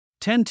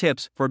10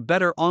 tips for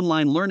better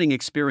online learning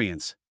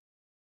experience.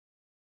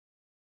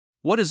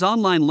 What is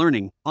online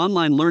learning?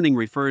 Online learning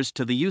refers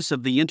to the use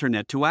of the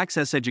internet to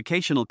access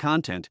educational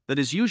content that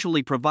is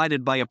usually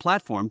provided by a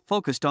platform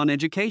focused on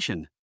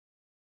education.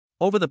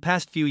 Over the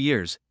past few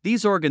years,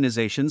 these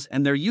organizations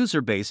and their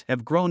user base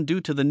have grown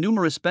due to the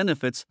numerous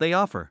benefits they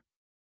offer.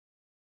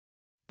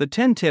 The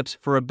 10 tips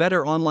for a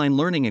better online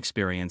learning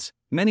experience.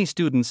 Many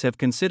students have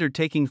considered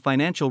taking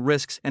financial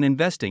risks and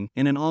investing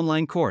in an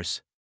online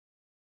course.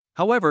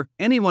 However,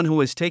 anyone who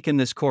has taken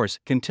this course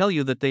can tell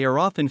you that they are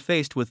often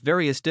faced with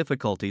various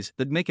difficulties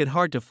that make it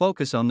hard to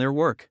focus on their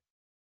work.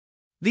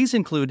 These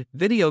include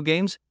video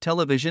games,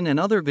 television and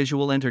other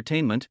visual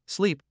entertainment,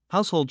 sleep,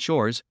 household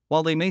chores.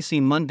 While they may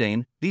seem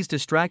mundane, these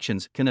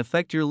distractions can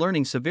affect your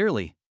learning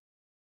severely.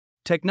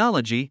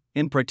 Technology,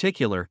 in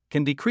particular,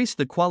 can decrease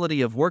the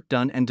quality of work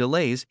done and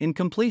delays in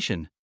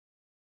completion.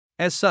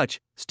 As such,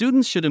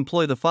 students should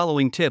employ the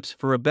following tips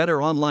for a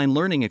better online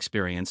learning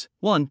experience.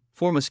 1.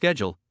 Form a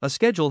schedule. A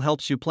schedule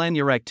helps you plan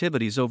your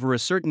activities over a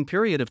certain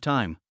period of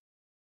time.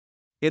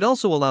 It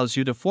also allows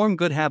you to form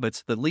good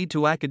habits that lead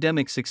to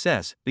academic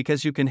success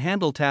because you can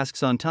handle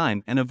tasks on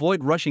time and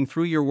avoid rushing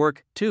through your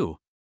work. 2.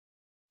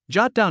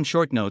 Jot down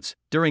short notes.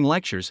 During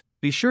lectures,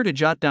 be sure to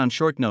jot down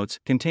short notes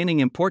containing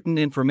important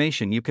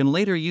information you can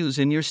later use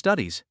in your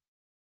studies.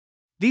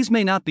 These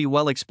may not be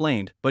well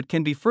explained but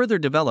can be further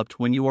developed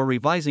when you are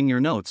revising your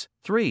notes.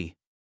 3.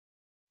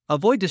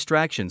 Avoid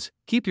distractions.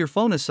 Keep your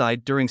phone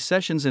aside during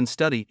sessions and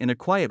study in a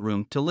quiet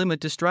room to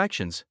limit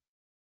distractions.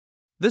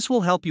 This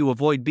will help you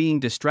avoid being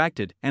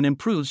distracted and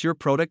improves your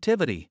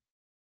productivity.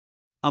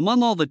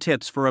 Among all the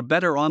tips for a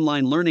better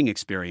online learning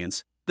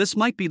experience, this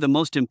might be the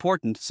most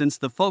important since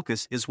the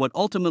focus is what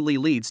ultimately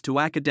leads to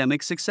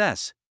academic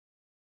success.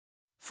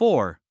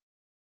 4.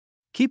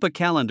 Keep a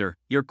calendar.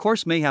 Your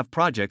course may have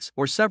projects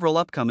or several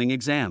upcoming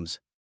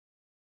exams.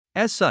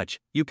 As such,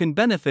 you can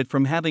benefit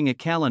from having a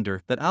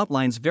calendar that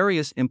outlines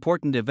various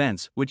important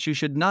events which you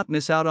should not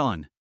miss out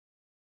on.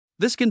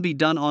 This can be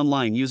done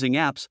online using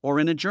apps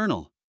or in a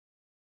journal.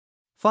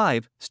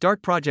 5.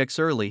 Start projects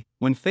early.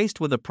 When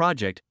faced with a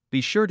project, be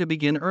sure to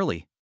begin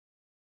early.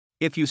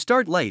 If you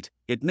start late,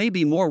 it may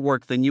be more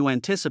work than you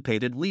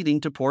anticipated,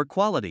 leading to poor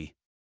quality.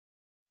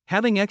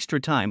 Having extra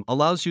time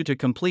allows you to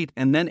complete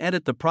and then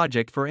edit the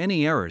project for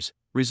any errors,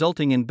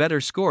 resulting in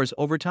better scores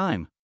over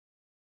time.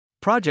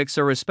 Projects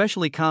are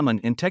especially common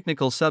in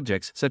technical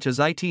subjects such as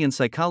IT and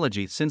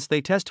psychology since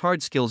they test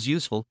hard skills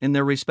useful in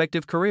their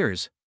respective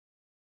careers.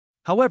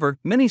 However,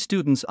 many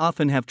students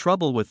often have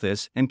trouble with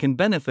this and can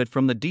benefit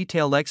from the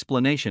detailed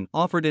explanation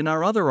offered in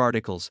our other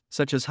articles,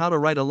 such as How to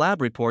Write a Lab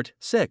Report.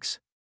 6.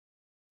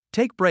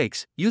 Take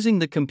breaks. Using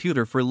the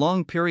computer for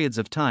long periods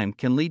of time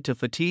can lead to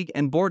fatigue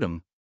and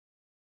boredom.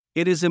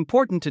 It is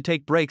important to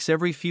take breaks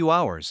every few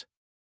hours,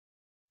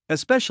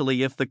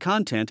 especially if the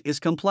content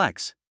is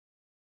complex.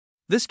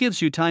 This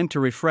gives you time to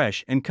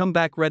refresh and come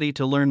back ready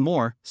to learn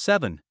more.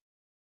 7.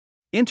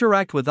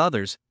 Interact with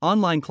others.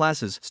 Online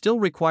classes still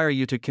require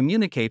you to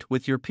communicate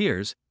with your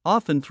peers,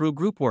 often through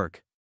group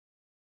work.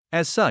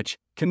 As such,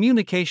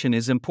 communication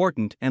is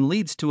important and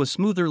leads to a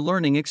smoother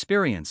learning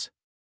experience.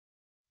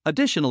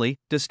 Additionally,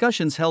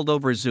 discussions held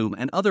over Zoom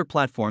and other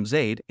platforms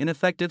aid in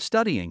effective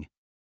studying.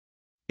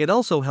 It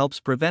also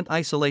helps prevent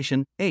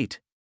isolation. 8.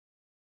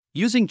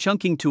 Using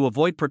chunking to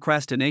avoid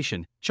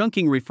procrastination.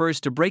 Chunking refers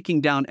to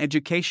breaking down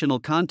educational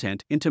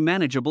content into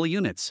manageable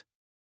units.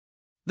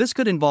 This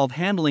could involve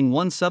handling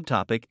one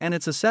subtopic and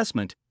its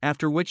assessment,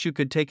 after which you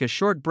could take a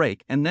short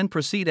break and then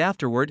proceed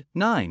afterward.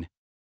 9.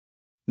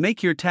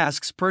 Make your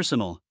tasks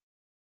personal.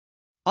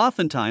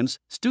 Oftentimes,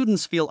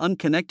 students feel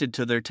unconnected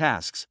to their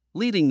tasks,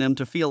 leading them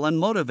to feel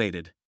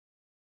unmotivated.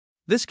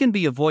 This can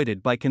be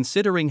avoided by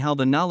considering how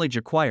the knowledge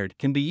acquired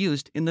can be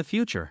used in the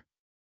future.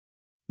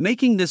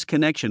 Making this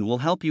connection will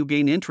help you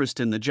gain interest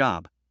in the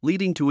job,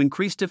 leading to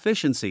increased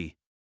efficiency.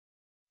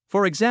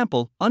 For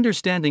example,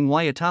 understanding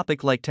why a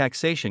topic like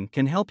taxation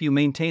can help you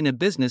maintain a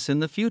business in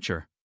the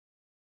future.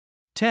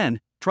 10.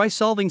 Try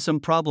solving some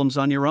problems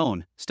on your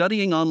own.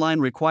 Studying online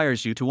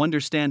requires you to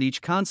understand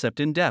each concept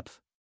in depth.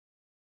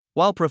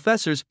 While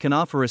professors can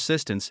offer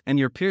assistance and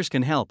your peers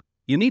can help,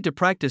 you need to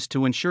practice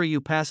to ensure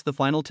you pass the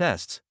final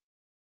tests.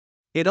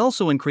 It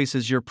also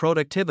increases your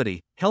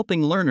productivity,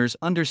 helping learners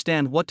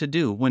understand what to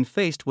do when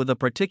faced with a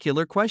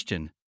particular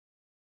question.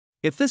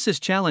 If this is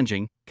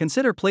challenging,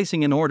 consider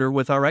placing an order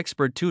with our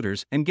expert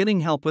tutors and getting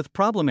help with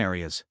problem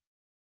areas.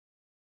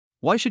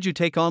 Why should you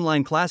take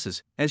online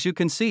classes? As you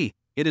can see,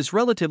 it is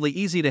relatively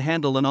easy to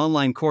handle an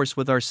online course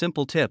with our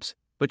simple tips,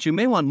 but you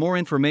may want more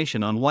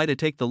information on why to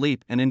take the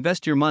leap and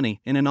invest your money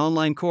in an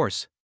online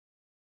course.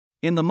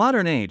 In the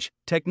modern age,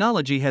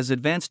 technology has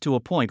advanced to a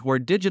point where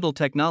digital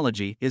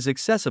technology is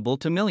accessible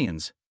to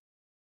millions.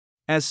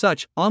 As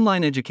such,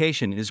 online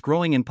education is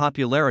growing in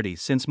popularity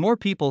since more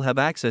people have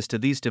access to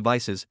these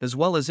devices as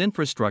well as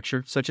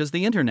infrastructure such as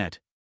the internet.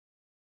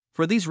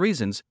 For these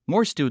reasons,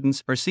 more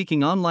students are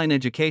seeking online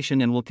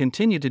education and will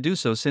continue to do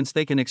so since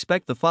they can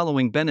expect the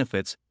following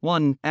benefits.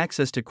 1.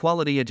 Access to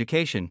quality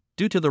education.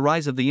 Due to the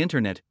rise of the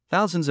internet,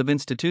 thousands of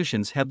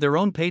institutions have their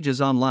own pages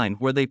online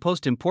where they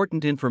post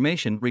important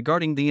information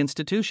regarding the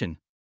institution.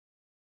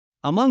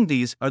 Among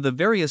these are the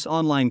various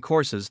online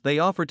courses they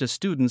offer to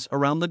students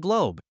around the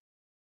globe.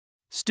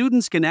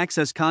 Students can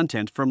access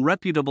content from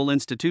reputable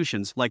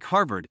institutions like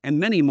Harvard and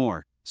many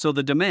more, so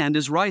the demand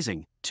is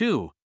rising.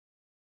 2.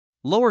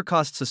 Lower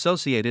costs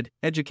associated.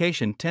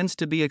 Education tends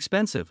to be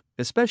expensive,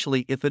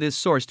 especially if it is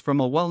sourced from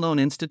a well-known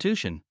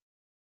institution.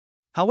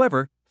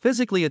 However,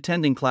 physically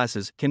attending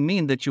classes can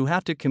mean that you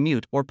have to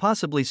commute or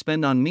possibly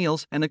spend on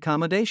meals and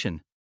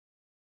accommodation.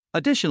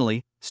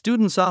 Additionally,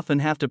 students often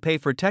have to pay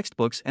for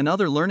textbooks and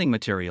other learning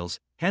materials,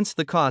 hence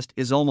the cost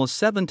is almost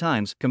 7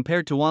 times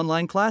compared to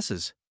online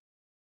classes.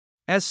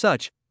 As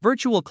such,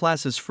 virtual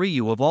classes free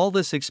you of all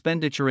this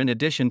expenditure in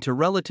addition to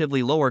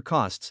relatively lower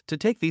costs to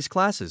take these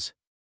classes.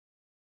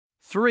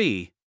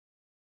 3.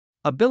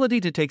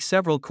 Ability to take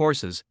several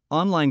courses.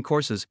 Online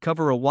courses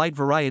cover a wide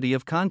variety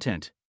of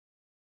content.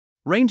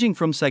 Ranging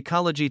from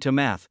psychology to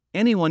math,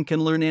 anyone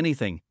can learn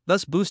anything,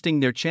 thus boosting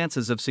their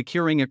chances of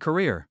securing a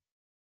career.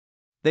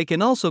 They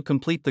can also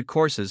complete the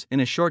courses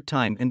in a short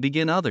time and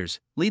begin others,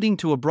 leading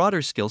to a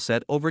broader skill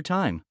set over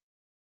time.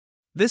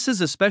 This is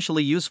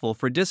especially useful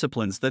for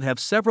disciplines that have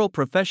several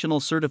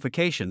professional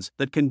certifications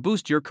that can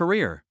boost your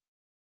career.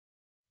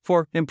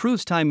 4.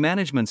 Improves time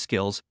management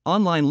skills.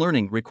 Online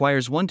learning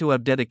requires one to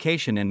have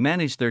dedication and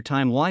manage their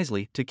time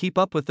wisely to keep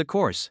up with the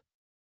course.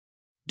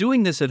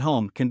 Doing this at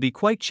home can be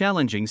quite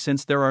challenging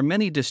since there are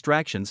many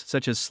distractions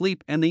such as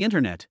sleep and the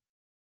internet.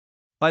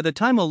 By the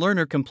time a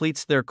learner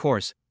completes their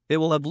course, they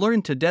will have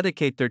learned to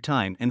dedicate their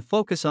time and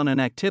focus on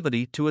an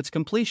activity to its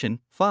completion.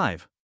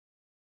 5.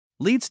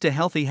 Leads to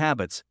healthy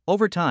habits.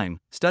 Over time,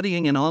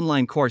 studying an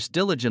online course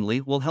diligently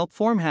will help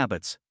form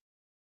habits.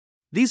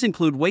 These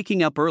include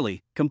waking up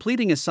early,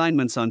 completing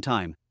assignments on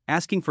time,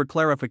 asking for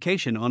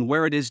clarification on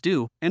where it is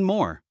due, and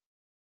more.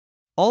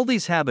 All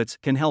these habits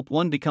can help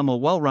one become a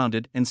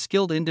well-rounded and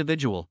skilled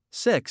individual.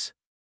 6.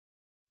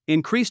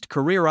 Increased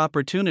career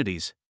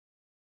opportunities.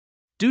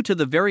 Due to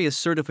the various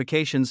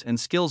certifications and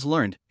skills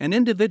learned, an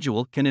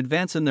individual can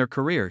advance in their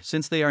career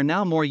since they are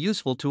now more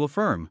useful to a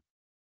firm.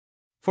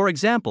 For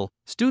example,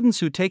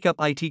 students who take up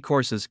IT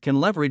courses can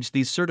leverage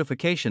these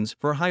certifications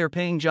for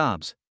higher-paying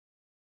jobs.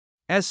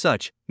 As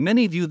such,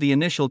 many view the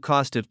initial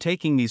cost of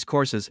taking these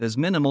courses as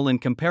minimal in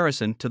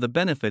comparison to the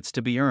benefits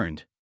to be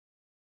earned.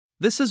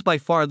 This is by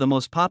far the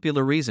most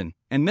popular reason,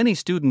 and many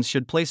students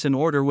should place an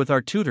order with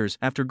our tutors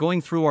after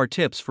going through our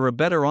tips for a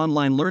better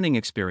online learning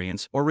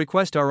experience or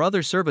request our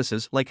other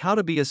services like how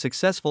to be a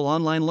successful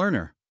online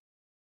learner.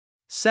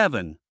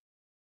 7.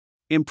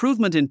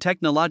 Improvement in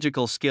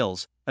technological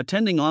skills.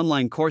 Attending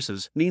online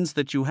courses means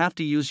that you have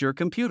to use your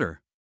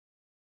computer,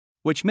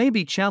 which may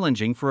be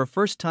challenging for a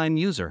first-time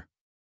user.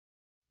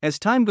 As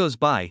time goes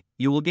by,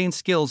 you will gain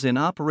skills in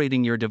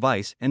operating your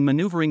device and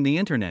maneuvering the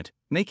internet,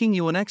 making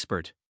you an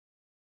expert.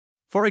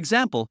 For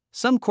example,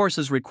 some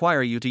courses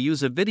require you to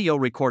use a video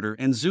recorder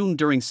and Zoom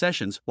during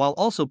sessions while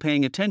also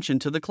paying attention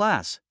to the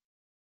class.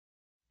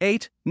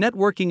 8.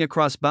 Networking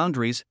across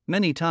boundaries.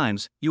 Many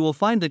times, you will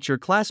find that your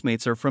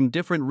classmates are from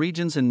different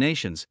regions and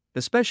nations,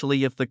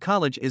 especially if the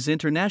college is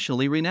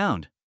internationally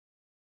renowned.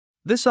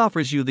 This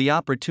offers you the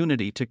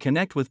opportunity to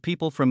connect with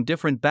people from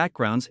different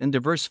backgrounds and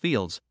diverse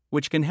fields,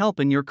 which can help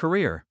in your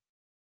career.